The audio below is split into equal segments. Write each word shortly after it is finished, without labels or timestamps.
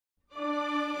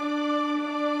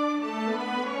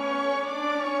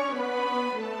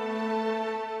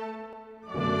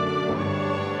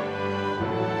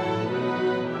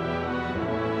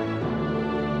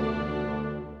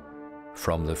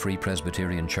From the Free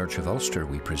Presbyterian Church of Ulster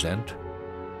we present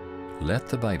Let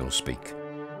the Bible Speak.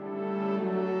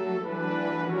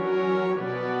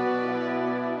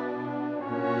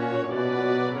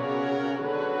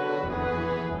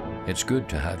 It's good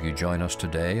to have you join us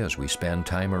today as we spend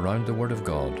time around the Word of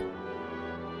God,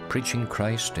 preaching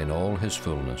Christ in all His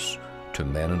fullness to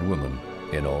men and women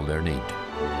in all their need.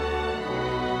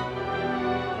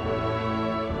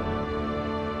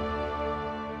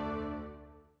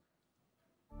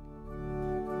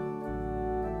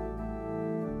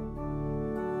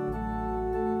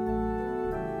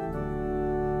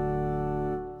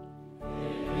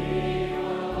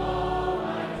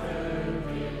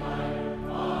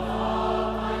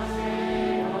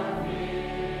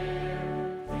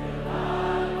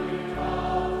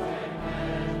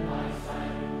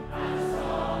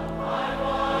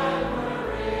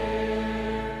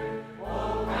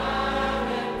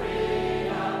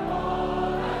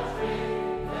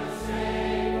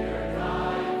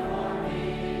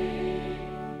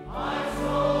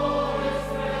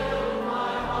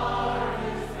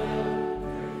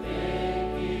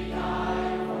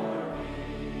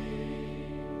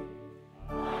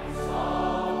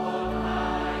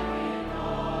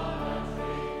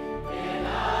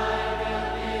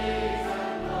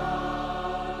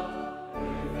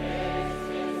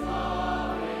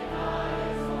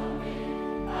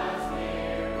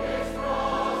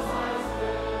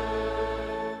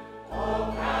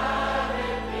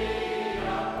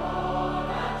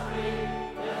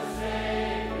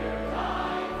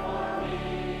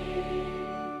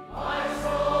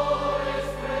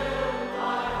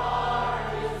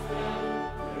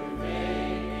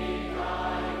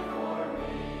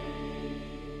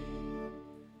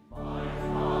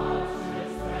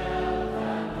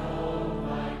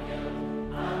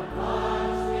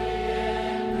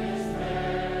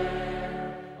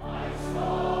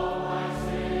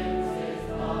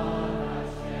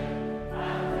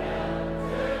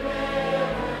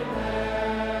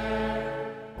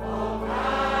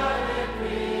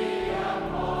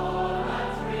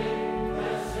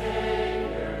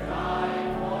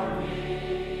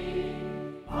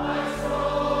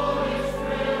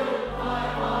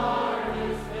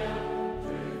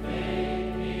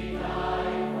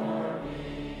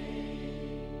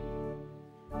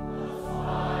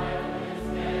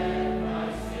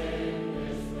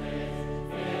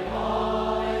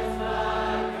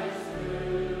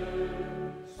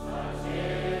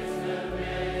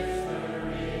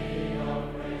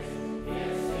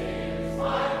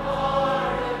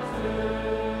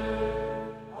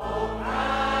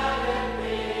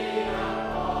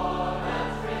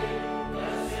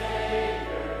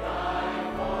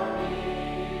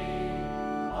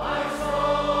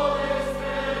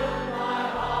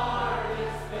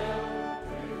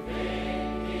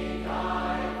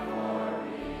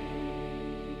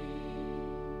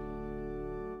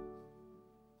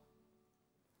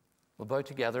 We'll bow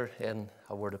together in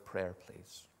a word of prayer,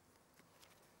 please.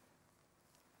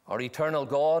 Our eternal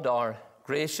God, our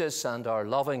gracious and our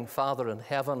loving Father in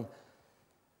heaven,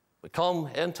 we come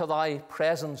into Thy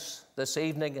presence this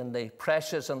evening in the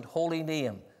precious and holy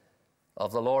name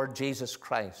of the Lord Jesus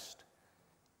Christ.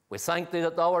 We thank Thee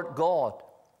that Thou art God,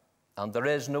 and there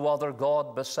is no other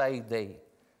God beside Thee.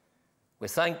 We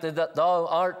thank Thee that Thou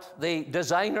art the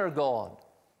designer God,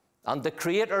 and the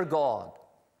creator God,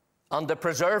 and the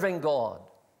preserving God.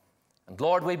 And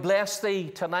Lord, we bless Thee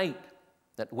tonight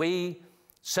that we,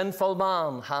 sinful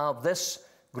man, have this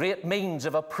great means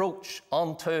of approach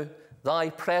unto Thy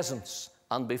presence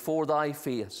and before Thy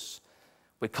face.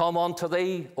 We come unto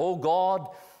Thee, O God,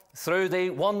 through the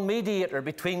one mediator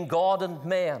between God and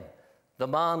men, the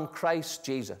man Christ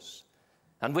Jesus.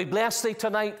 And we bless Thee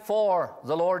tonight for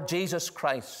the Lord Jesus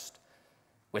Christ.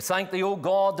 We thank Thee, O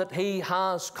God, that He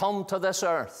has come to this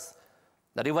earth,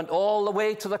 that He went all the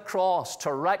way to the cross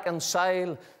to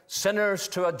reconcile sinners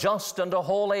to a just and a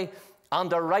holy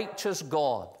and a righteous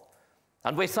God.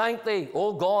 And we thank Thee,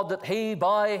 O God, that He,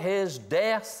 by His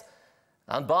death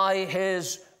and by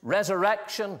His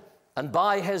resurrection and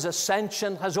by His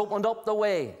ascension, has opened up the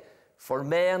way for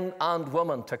men and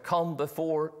women to come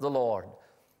before the Lord.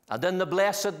 And in the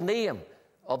blessed name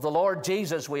of the Lord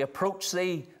Jesus, we approach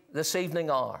Thee this evening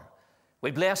hour.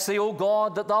 We bless Thee, O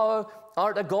God, that Thou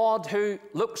art a God who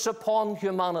looks upon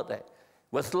humanity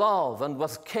with love and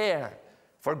with care.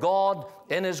 For God,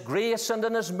 in His grace and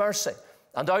in His mercy,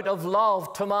 and out of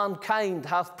love to mankind,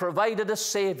 hath provided a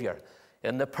Savior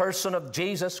in the person of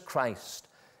Jesus Christ.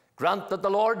 Grant that the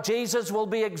Lord Jesus will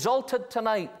be exalted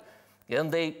tonight in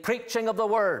the preaching of the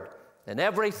Word, in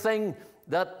everything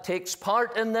that takes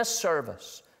part in this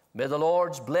service. May the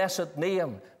Lord's blessed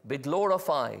name be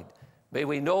glorified. May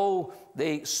we know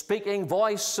the speaking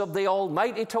voice of the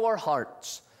Almighty to our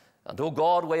hearts. And, O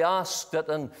God, we ask that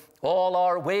in all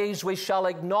our ways we shall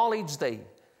acknowledge Thee,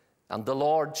 and the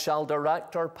Lord shall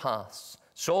direct our paths.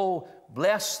 So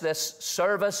bless this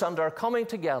service and our coming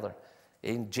together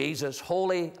in Jesus'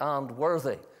 holy and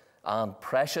worthy and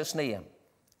precious name.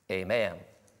 Amen.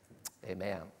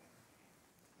 Amen.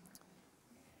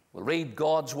 We'll read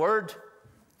God's Word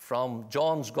from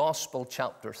John's Gospel,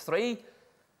 chapter 3,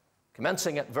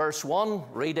 commencing at verse 1,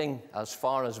 reading as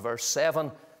far as verse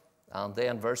 7, and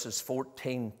then verses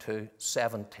 14 to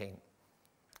 17.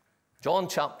 John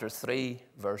chapter 3,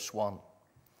 verse 1.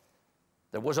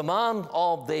 There was a man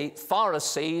of the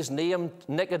Pharisees named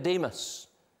Nicodemus,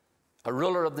 a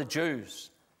ruler of the Jews.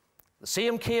 The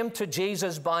same came to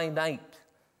Jesus by night,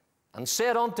 and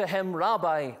said unto him,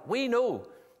 Rabbi, we know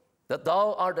that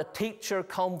thou art a teacher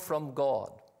come from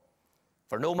God.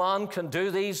 For no man can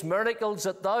do these miracles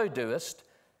that thou doest,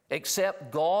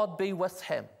 except God be with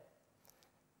him.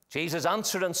 Jesus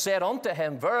answered and said unto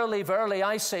him, Verily, verily,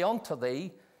 I say unto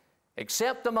thee,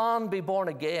 except a man be born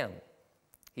again,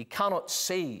 he cannot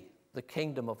see the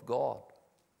kingdom of God.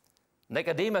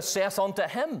 Nicodemus saith unto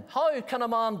him, How can a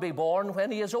man be born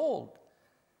when he is old?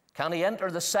 Can he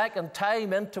enter the second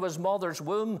time into his mother's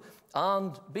womb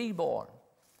and be born?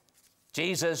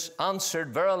 Jesus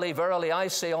answered, Verily, verily, I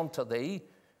say unto thee,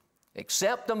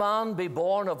 except a man be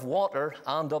born of water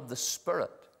and of the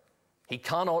Spirit, he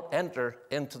cannot enter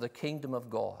into the kingdom of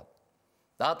God.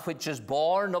 That which is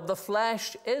born of the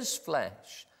flesh is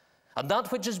flesh, and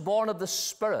that which is born of the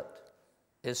Spirit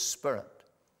is spirit.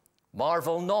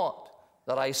 Marvel not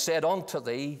that I said unto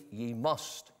thee, ye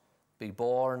must be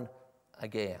born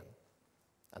again.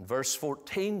 And verse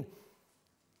 14,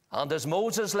 And as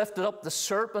Moses lifted up the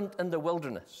serpent in the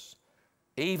wilderness,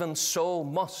 even so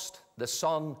must the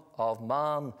Son of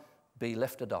Man be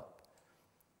lifted up,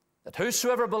 that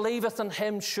whosoever believeth in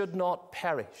him should not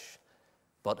perish,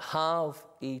 but have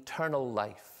eternal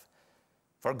life.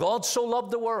 For God so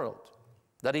loved the world,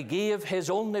 that he gave his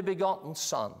only begotten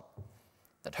Son,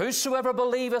 that whosoever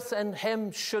believeth in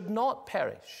him should not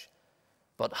perish,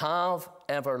 but have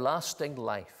everlasting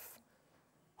life.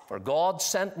 For God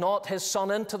sent not his Son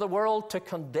into the world to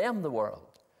condemn the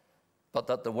world, but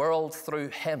that the world through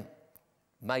him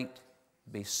might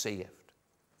be saved.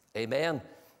 Amen.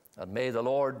 And may the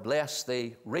Lord bless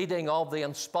the reading of the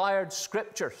inspired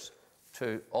Scriptures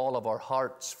to all of our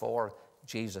hearts for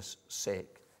Jesus'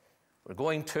 sake. We're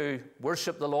going to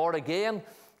worship the Lord again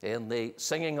in the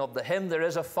singing of the hymn, There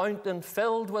is a Fountain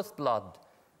Filled with Blood,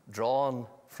 drawn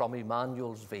from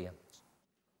Emmanuel's veins.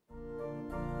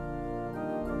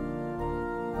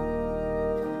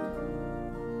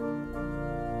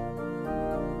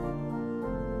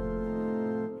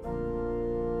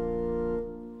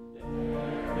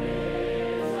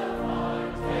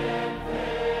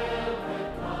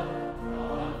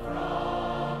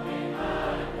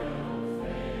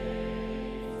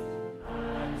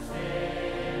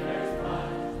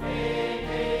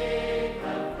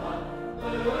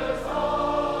 Lose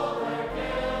all their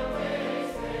guilt.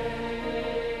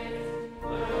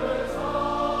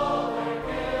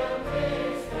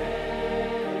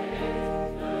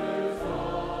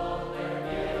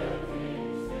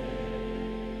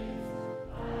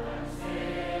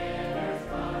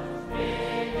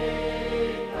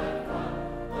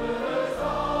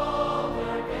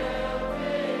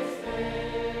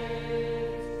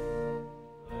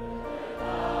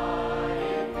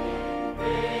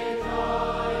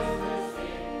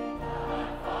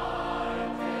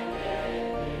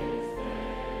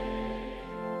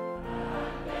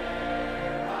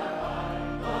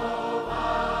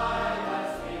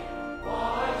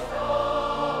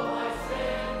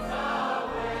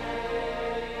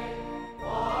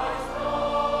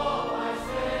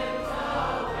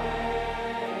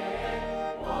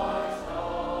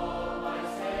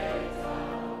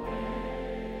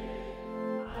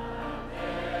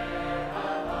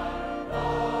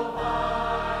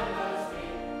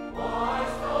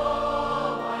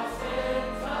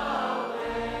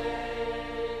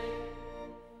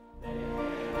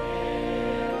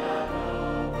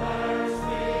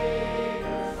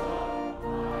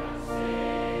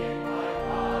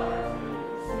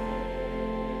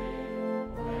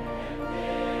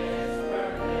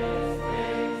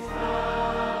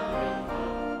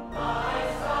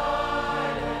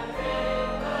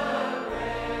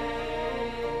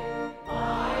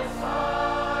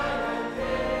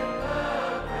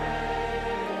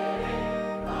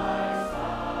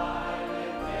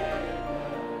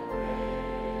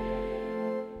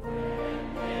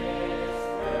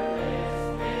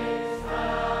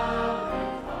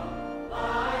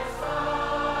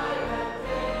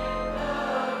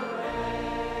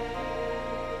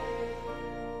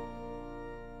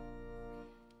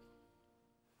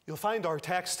 find our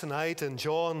text tonight in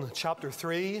John chapter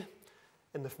 3,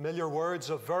 in the familiar words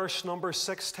of verse number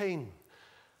 16.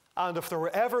 And if there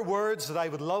were ever words that I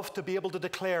would love to be able to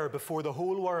declare before the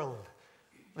whole world,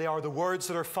 they are the words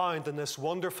that are found in this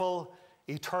wonderful,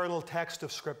 eternal text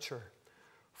of Scripture.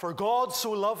 For God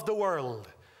so loved the world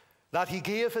that he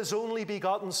gave his only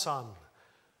begotten Son,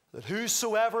 that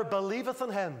whosoever believeth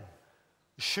in him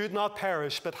should not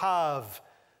perish but have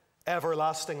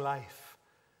everlasting life.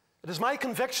 It is my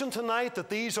conviction tonight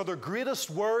that these are the greatest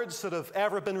words that have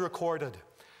ever been recorded.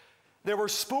 They were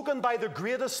spoken by the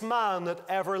greatest man that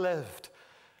ever lived.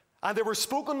 And they were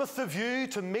spoken with the view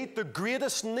to meet the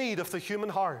greatest need of the human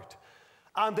heart.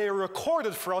 And they are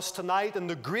recorded for us tonight in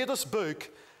the greatest book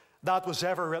that was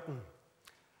ever written.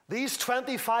 These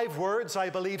 25 words, I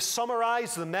believe,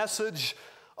 summarize the message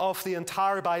of the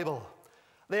entire Bible.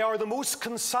 They are the most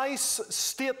concise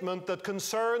statement that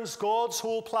concerns God's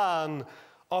whole plan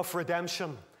of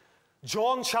redemption.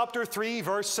 John chapter 3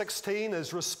 verse 16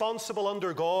 is responsible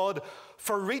under God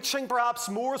for reaching perhaps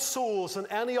more souls than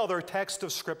any other text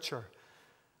of Scripture.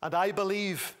 And I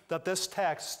believe that this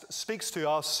text speaks to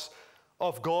us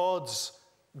of God's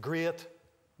great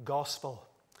gospel.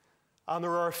 And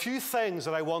there are a few things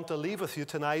that I want to leave with you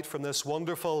tonight from this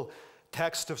wonderful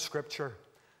text of Scripture.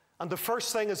 And the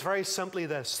first thing is very simply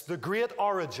this: the great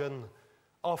origin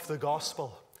of the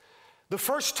gospel. The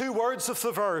first two words of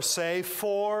the verse say,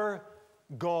 for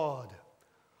God.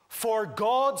 For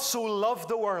God so loved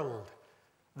the world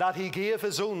that he gave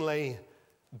his only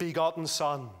begotten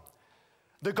Son.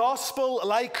 The gospel,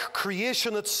 like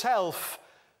creation itself,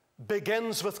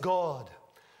 begins with God.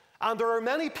 And there are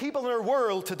many people in our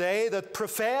world today that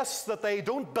profess that they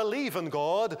don't believe in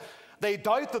God. They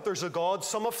doubt that there's a God.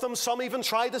 Some even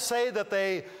try to say that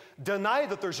they deny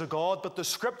that there's a God, but the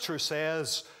Scripture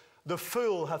says, the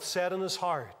fool hath said in his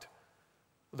heart,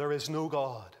 there is no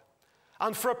God.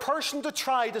 And for a person to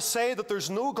try to say that there's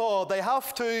no God, they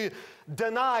have to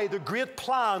deny the great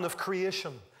plan of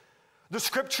creation. The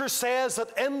Scripture says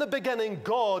that in the beginning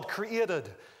God created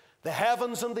the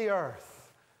heavens and the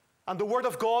earth. And the Word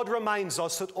of God reminds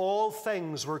us that all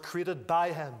things were created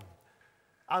by him.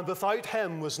 And without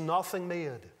him was nothing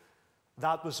made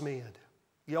that was made.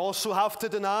 You also have to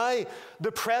deny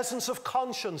the presence of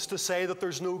conscience to say that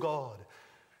there's no God.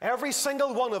 Every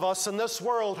single one of us in this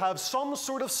world have some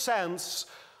sort of sense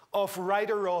of right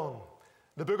or wrong.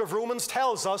 The book of Romans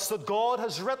tells us that God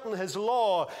has written his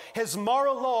law, his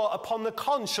moral law, upon the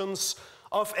conscience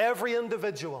of every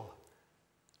individual.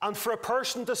 And for a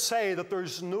person to say that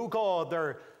there's no God,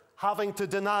 they're having to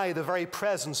deny the very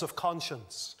presence of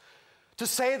conscience. To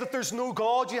say that there's no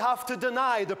God, you have to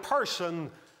deny the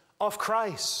person of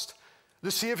Christ.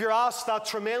 The Savior asked that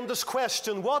tremendous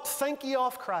question, what think ye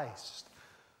of Christ?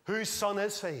 Whose son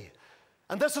is he?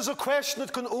 And this is a question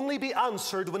that can only be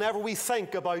answered whenever we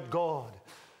think about God.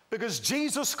 Because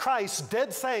Jesus Christ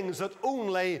did things that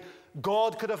only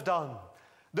God could have done.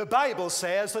 The Bible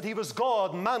says that he was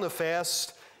God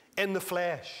manifest in the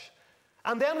flesh.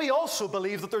 And then we also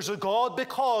believe that there's a God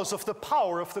because of the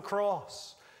power of the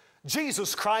cross.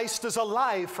 Jesus Christ is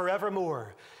alive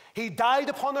forevermore. He died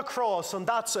upon a cross, and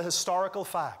that's a historical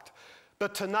fact.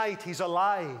 But tonight, he's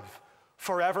alive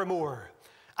forevermore.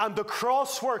 And the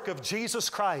cross work of Jesus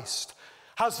Christ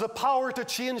has the power to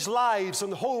change lives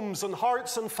and homes and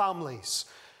hearts and families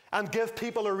and give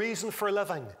people a reason for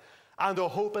living and a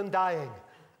hope in dying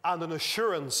and an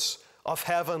assurance of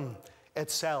heaven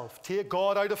itself. Take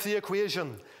God out of the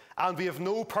equation, and we have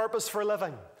no purpose for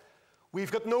living.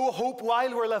 We've got no hope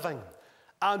while we're living.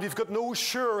 And we've got no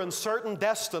sure and certain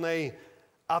destiny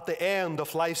at the end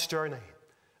of life's journey.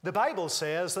 The Bible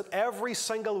says that every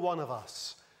single one of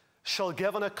us shall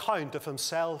give an account of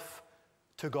himself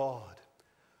to God.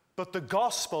 But the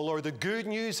gospel, or the good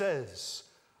news, is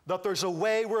that there's a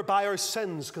way whereby our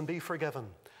sins can be forgiven.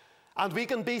 And we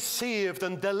can be saved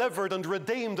and delivered and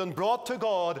redeemed and brought to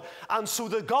God. And so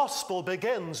the gospel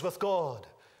begins with God.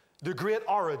 The great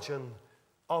origin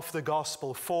of the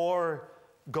gospel, for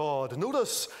God.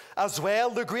 Notice as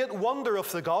well the great wonder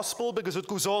of the gospel, because it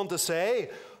goes on to say,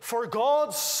 for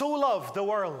God so loved the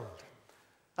world.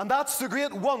 And that's the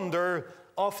great wonder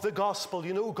of the gospel.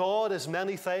 You know, God is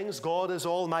many things. God is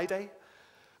almighty.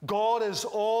 God is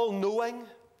all-knowing.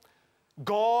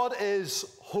 God is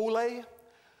holy.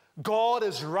 God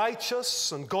is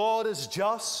righteous, and God is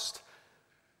just.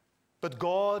 But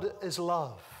God is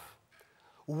love.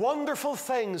 Wonderful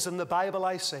things in the Bible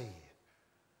I see.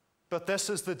 But this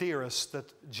is the dearest,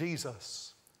 that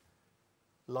Jesus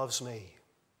loves me.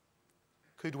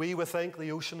 Could we think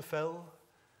the ocean fill?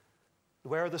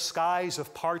 Were the skies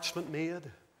of parchment made?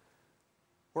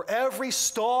 were every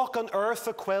stalk on earth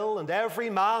a quill, and every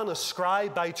man a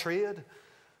scribe by trade,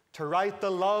 to write the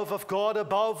love of God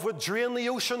above would drain the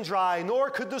ocean dry, nor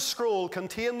could the scroll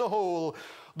contain the whole,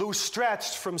 though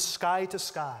stretched from sky to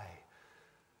sky.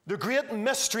 The great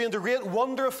mystery and the great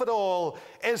wonder of it all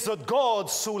is that God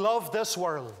so loved this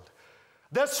world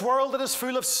that is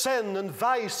full of sin and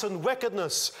vice and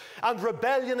wickedness and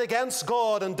rebellion against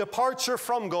God and departure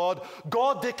from God.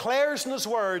 God declares in His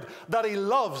Word that He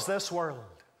loves this world.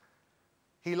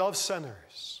 He loves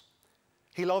sinners.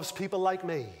 He loves people like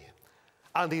me.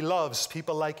 And He loves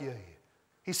people like you.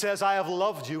 He says, I have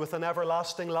loved you with an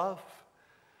everlasting love.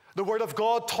 The Word of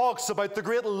God talks about the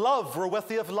great love wherewith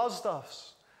He hath loved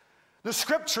us. The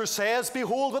Scripture says,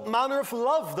 behold, what manner of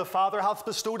love the Father hath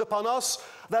bestowed upon us,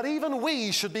 that even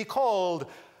we should be called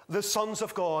the sons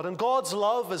of God. And God's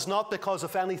love is not because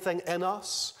of anything in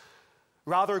us.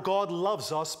 Rather, God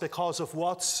loves us because of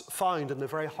what's found in the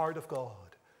very heart of God.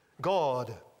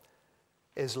 God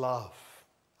is love.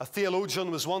 A theologian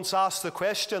was once asked the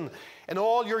question, in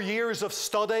all your years of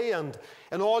study and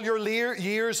in all your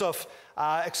years of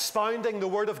expounding the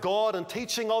Word of God and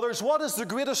teaching others, what is the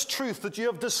greatest truth that you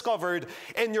have discovered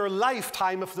in your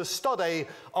lifetime of the study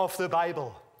of the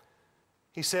Bible?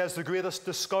 He says, the greatest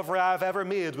discovery I've ever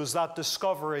made was that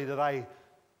discovery that I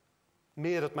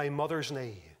made at my mother's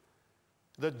knee,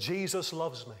 that Jesus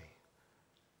loves me.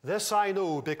 This I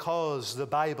know because the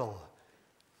Bible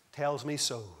tells me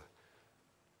so.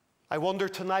 I wonder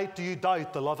tonight, do you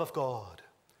doubt the love of God?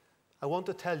 I want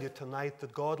to tell you tonight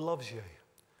that God loves you.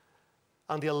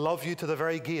 And He'll love you to the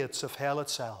very gates of hell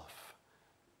itself.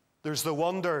 There's the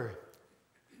wonder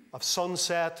of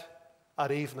sunset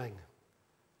at evening.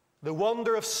 The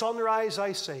wonder of sunrise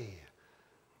I see.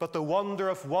 But the wonder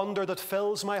of wonder that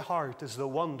fills my heart is the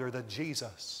wonder that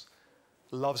Jesus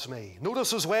loves me.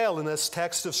 Notice as well in this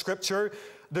text of Scripture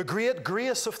the great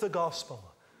grace of the gospel.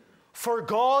 For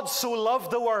God so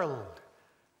loved the world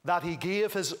that He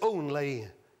gave His only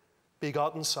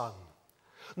begotten Son.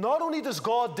 Not only does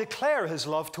God declare His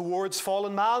love towards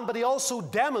fallen man, but He also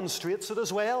demonstrates it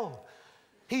as well.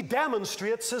 He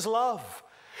demonstrates His love.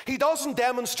 He doesn't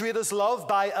demonstrate His love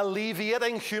by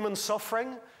alleviating human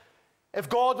suffering. If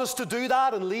God was to do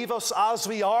that and leave us as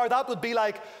we are, that would be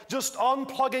like just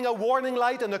unplugging a warning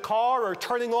light in a car or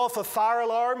turning off a fire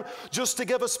alarm just to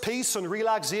give us peace and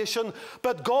relaxation.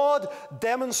 But God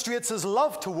demonstrates His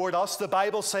love toward us, the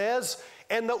Bible says,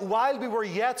 in that while we were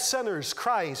yet sinners,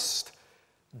 Christ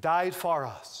died for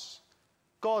us.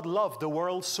 God loved the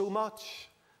world so much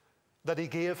that He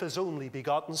gave His only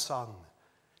begotten Son,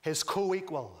 His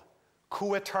co-equal,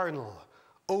 co-eternal,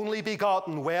 only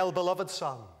begotten, well-beloved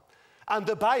Son. And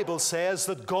the Bible says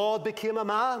that God became a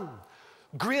man.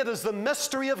 Great is the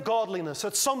mystery of godliness.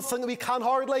 It's something we can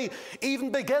hardly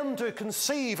even begin to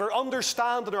conceive or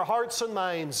understand in our hearts and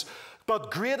minds.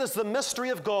 But great is the mystery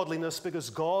of godliness because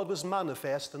God was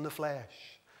manifest in the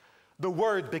flesh. The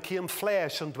Word became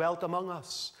flesh and dwelt among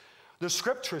us. The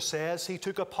Scripture says He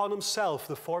took upon Himself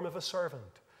the form of a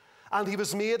servant. And He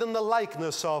was made in the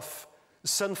likeness of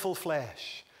sinful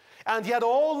flesh. And yet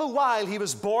all the while He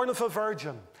was born of a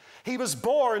virgin. He was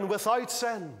born without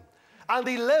sin. And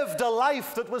He lived a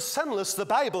life that was sinless. The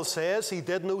Bible says He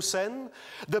did no sin.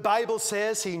 The Bible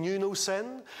says He knew no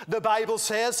sin. The Bible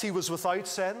says He was without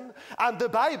sin. And the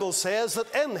Bible says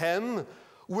that in Him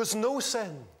was no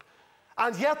sin.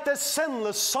 And yet this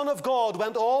sinless Son of God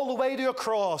went all the way to a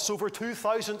cross over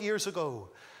 2,000 years ago.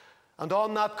 And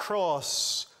on that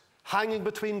cross, hanging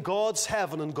between God's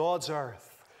heaven and God's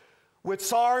earth, with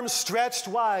His arms stretched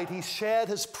wide, He shed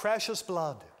His precious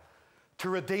blood to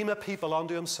redeem a people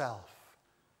unto Himself.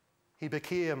 He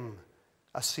became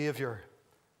a Savior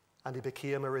and He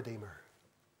became a Redeemer.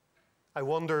 I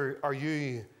wonder, are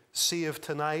you saved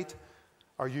tonight?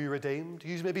 Are you redeemed?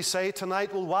 You maybe say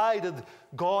tonight, well, why did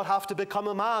God have to become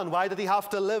a man? Why did He have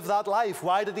to live that life?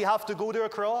 Why did He have to go to a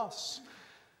cross?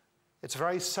 It's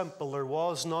very simple. There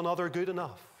was none other good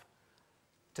enough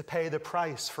to pay the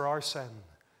price for our sin.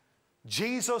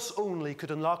 Jesus only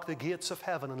could unlock the gates of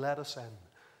heaven and let us in.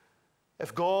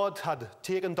 If God had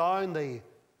taken down the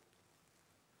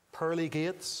pearly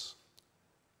gates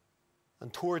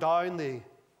and tore down the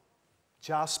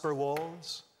jasper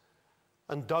walls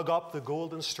and dug up the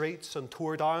golden streets and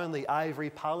tore down the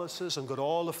ivory palaces and got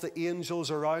all of the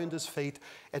angels around His feet,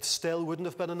 it still wouldn't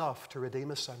have been enough to redeem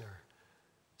a sinner.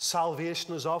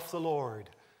 Salvation is of the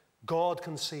Lord. God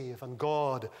can save, and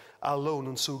God alone.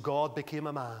 And so God became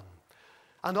a man.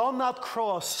 And on that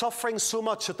cross, suffering so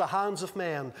much at the hands of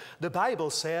men, the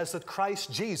Bible says that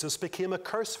Christ Jesus became a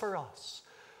curse for us.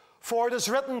 For it is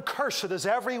written, cursed is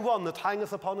every one that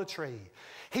hangeth upon a tree.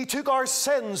 He took our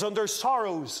sins and our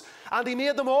sorrows, and he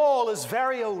made them all his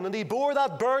very own. And he bore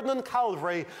that burden on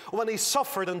Calvary when he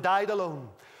suffered and died alone.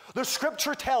 The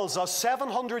scripture tells us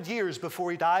 700 years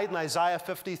before he died in Isaiah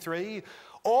 53,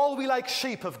 all we like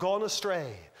sheep have gone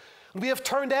astray. We have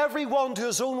turned every one to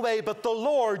his own way, but the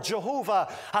Lord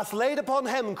Jehovah hath laid upon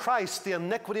him, Christ, the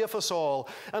iniquity of us all.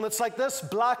 And it's like this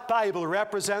black Bible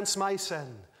represents my sin.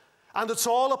 And it's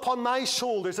all upon my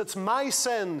shoulders. It's my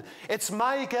sin. It's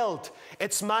my guilt.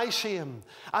 It's my shame.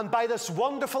 And by this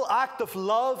wonderful act of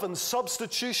love and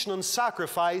substitution and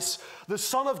sacrifice, the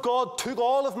Son of God took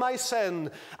all of my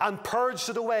sin and purged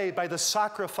it away by the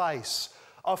sacrifice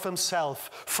of himself.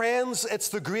 Friends, it's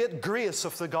the great grace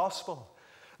of the gospel.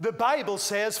 The Bible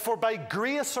says, for by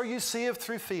grace are you saved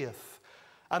through faith,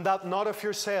 and that not of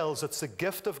yourselves. It's the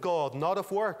gift of God, not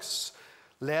of works,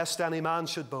 lest any man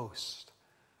should boast.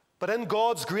 But in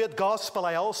God's great gospel,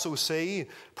 I also see,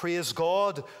 praise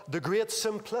God, the great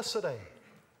simplicity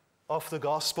of the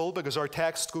gospel, because our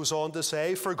text goes on to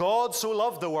say, for God so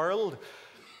loved the world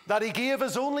that he gave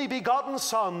his only begotten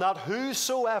Son, that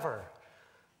whosoever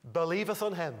believeth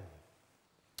on him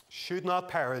should not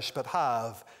perish, but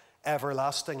have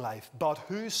everlasting life. But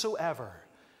whosoever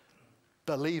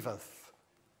believeth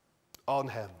on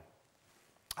him.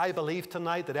 I believe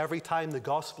tonight that every time the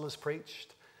gospel is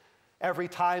preached, every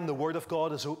time the Word of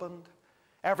God is opened,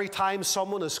 every time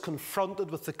someone is confronted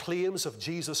with the claims of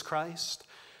Jesus Christ,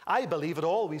 I believe it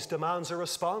always demands a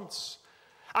response.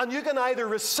 And you can either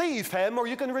receive him or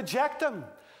you can reject him.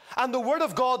 And the Word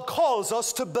of God calls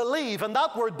us to believe. And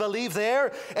that word believe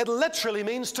there, it literally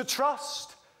means to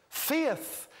trust.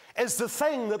 Faith is the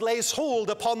thing that lays hold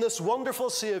upon this wonderful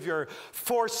Savior.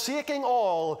 Forsaking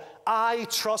all, I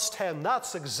trust him.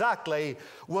 That's exactly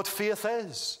what faith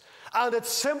is. And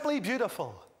it's simply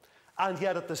beautiful. And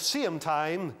yet at the same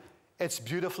time, it's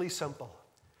beautifully simple.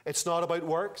 It's not about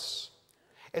works.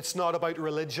 It's not about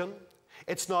religion.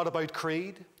 It's not about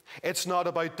creed. It's not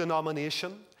about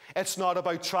denomination. It's not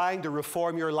about trying to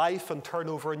reform your life and turn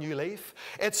over a new leaf.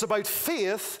 It's about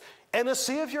faith in a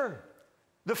Savior.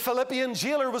 The Philippian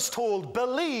jailer was told,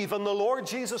 believe in the Lord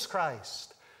Jesus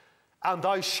Christ, and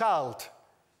thou shalt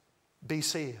be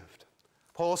saved.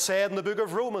 Paul said in the book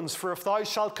of Romans, for if thou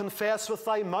shalt confess with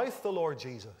thy mouth the Lord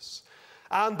Jesus,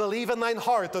 and believe in thine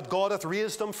heart that God hath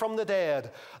raised him from the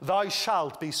dead, thou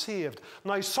shalt be saved.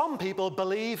 Now, some people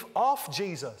believe of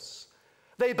Jesus.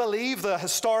 They believe the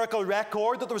historical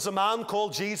record that there was a man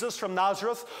called Jesus from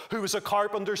Nazareth who was a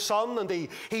carpenter's son, and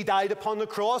he died upon the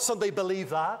cross, and they believe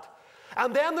that.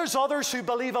 And then there's others who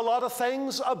believe a lot of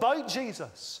things about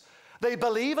Jesus. They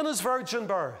believe in his virgin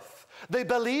birth. They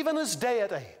believe in his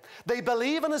deity. They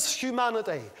believe in his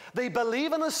humanity. They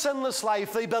believe in his sinless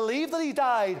life. They believe that he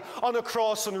died on a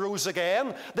cross and rose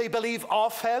again. They believe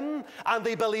of him and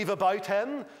they believe about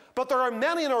him. But there are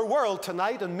many in our world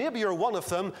tonight, and maybe you're one of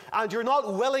them, and you're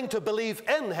not willing to believe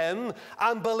in him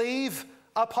and believe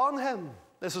upon him.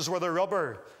 This is where the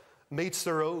rubber meets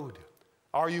the road.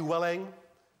 Are you willing,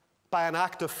 by an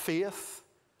act of faith,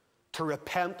 to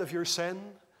repent of your sin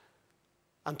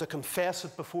and to confess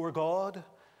it before God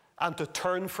and to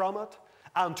turn from it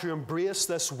and to embrace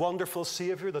this wonderful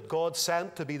Savior that God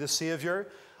sent to be the Savior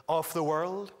of the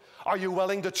world? Are you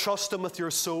willing to trust him with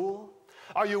your soul?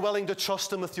 Are you willing to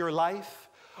trust him with your life?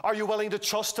 Are you willing to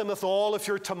trust him with all of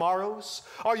your tomorrows?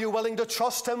 Are you willing to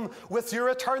trust him with your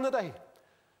eternity?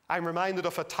 I'm reminded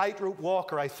of a tightrope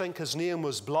walker. I think his name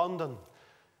was Blondin.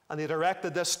 And he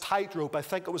directed this tightrope, I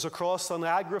think it was across the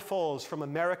Niagara Falls from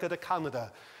America to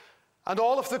Canada. And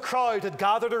all of the crowd had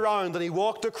gathered around, and he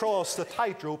walked across the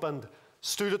tightrope and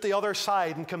stood at the other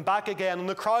side and came back again. And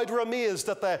the crowd were amazed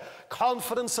at the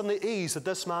confidence and the ease that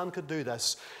this man could do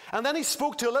this. And then he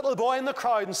spoke to a little boy in the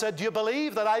crowd and said, do you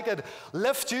believe that I could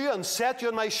lift you and set you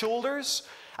on my shoulders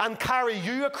and carry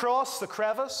you across the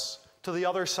crevice to the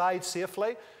other side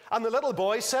safely? And the little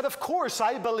boy said, of course,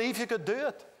 I believe you could do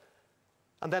it.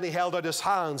 And then he held out his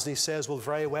hands and he says, well,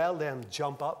 very well then,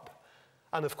 jump up.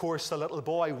 And of course, the little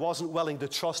boy wasn't willing to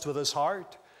trust with his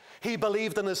heart. He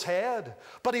believed in his head,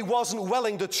 but he wasn't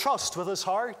willing to trust with his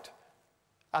heart.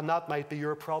 And that might be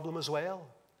your problem as well.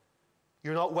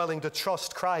 You're not willing to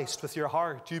trust Christ with your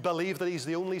heart. You believe that he's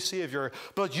the only Savior,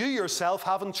 but you yourself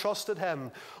haven't trusted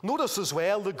him. Notice as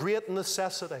well the great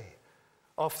necessity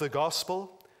of the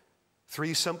gospel.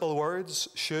 3 simple words: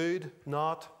 should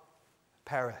not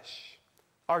perish.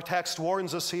 Our text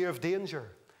warns us here of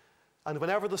danger. And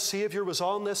whenever the Savior was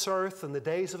on this earth in the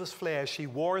days of his flesh, he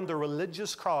warned the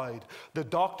religious crowd, the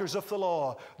doctors of the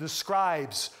law, the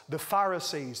scribes, the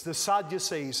Pharisees, the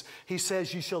Sadducees. He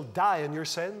says, you shall die in your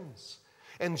sins.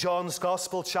 in John's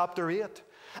Gospel, chapter 8.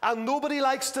 And nobody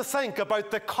likes to think about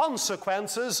the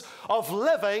consequences of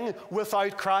living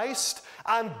without Christ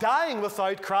and dying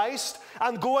without Christ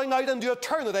and going out into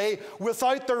eternity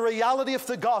without the reality of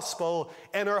the gospel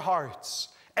in our hearts.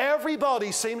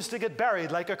 Everybody seems to get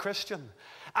buried like a Christian.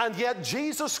 And yet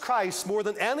Jesus Christ, more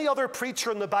than any other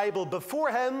preacher in the Bible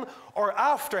before him or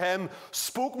after him,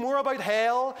 spoke more about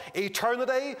hell,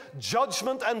 eternity,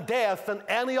 judgment, and death than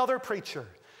any other preacher.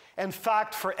 In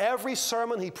fact, for every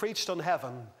sermon he preached on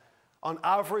heaven, on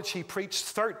average he preached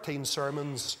 13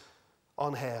 sermons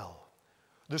on hell.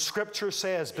 The scripture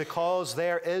says, because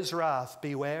there is wrath,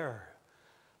 beware,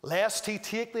 lest he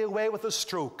take thee away with a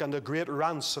stroke, and a great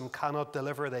ransom cannot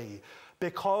deliver thee.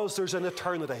 Because there's an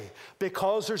eternity,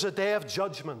 because there's a day of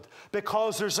judgment,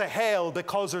 because there's a hell,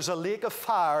 because there's a lake of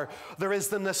fire, there is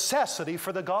the necessity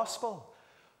for the gospel.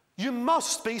 You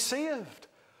must be saved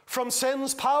from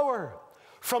sin's power,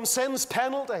 from sin's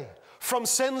penalty, from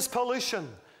sin's pollution,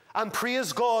 and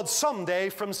praise God someday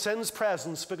from sin's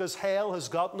presence, because hell has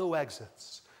got no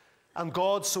exits. And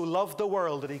God so loved the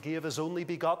world that he gave his only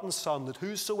begotten Son, that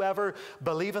whosoever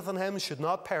believeth in him should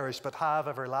not perish but have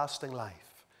everlasting life.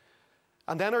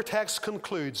 And then our text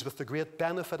concludes with the great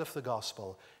benefit of the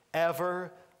gospel,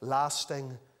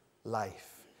 everlasting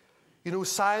life. You know,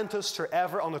 scientists are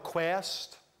ever on a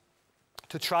quest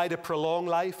to try to prolong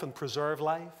life and preserve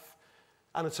life.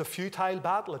 And it's a futile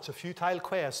battle, it's a futile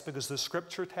quest, because the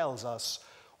scripture tells us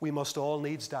we must all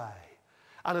needs die.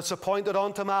 And it's appointed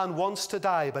unto man once to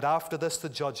die, but after this the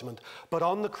judgment. But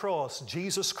on the cross,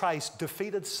 Jesus Christ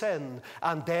defeated sin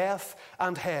and death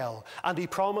and hell. And he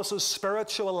promises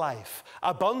spiritual life,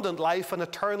 abundant life, and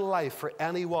eternal life for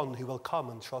anyone who will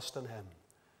come and trust in him.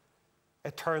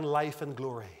 Eternal life and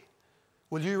glory.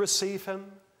 Will you receive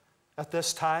him at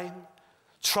this time?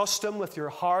 Trust him with your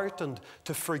heart, and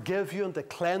to forgive you and to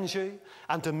cleanse you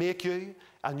and to make you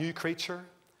a new creature.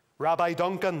 Rabbi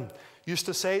Duncan used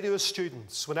to say to his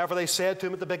students, whenever they said to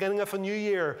him at the beginning of a new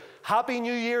year, "Happy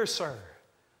New Year, sir,"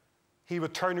 he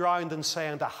would turn around and say,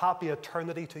 "And a happy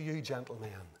eternity to you,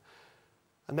 gentlemen.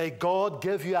 And may God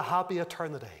give you a happy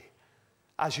eternity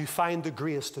as you find the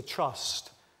grace to trust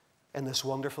in this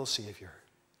wonderful Savior."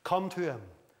 Come to him,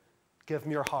 give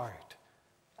him your heart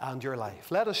and your life.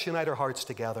 Let us unite our hearts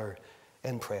together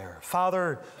in prayer.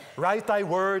 Father, write thy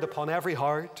word upon every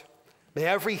heart. May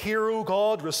every hearer, O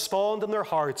God, respond in their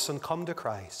hearts and come to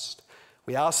Christ.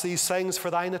 We ask these things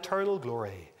for thine eternal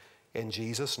glory. In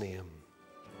Jesus' name,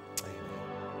 amen.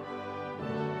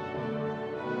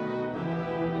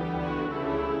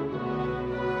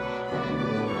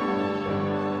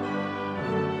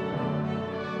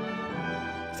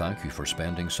 Thank you for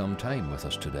spending some time with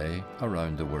us today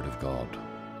around the Word of God.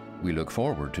 We look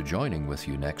forward to joining with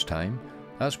you next time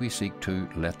as we seek to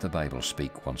let the Bible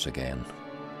speak once again.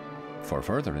 For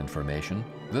further information,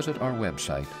 visit our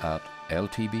website at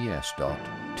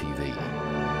ltbs.tv.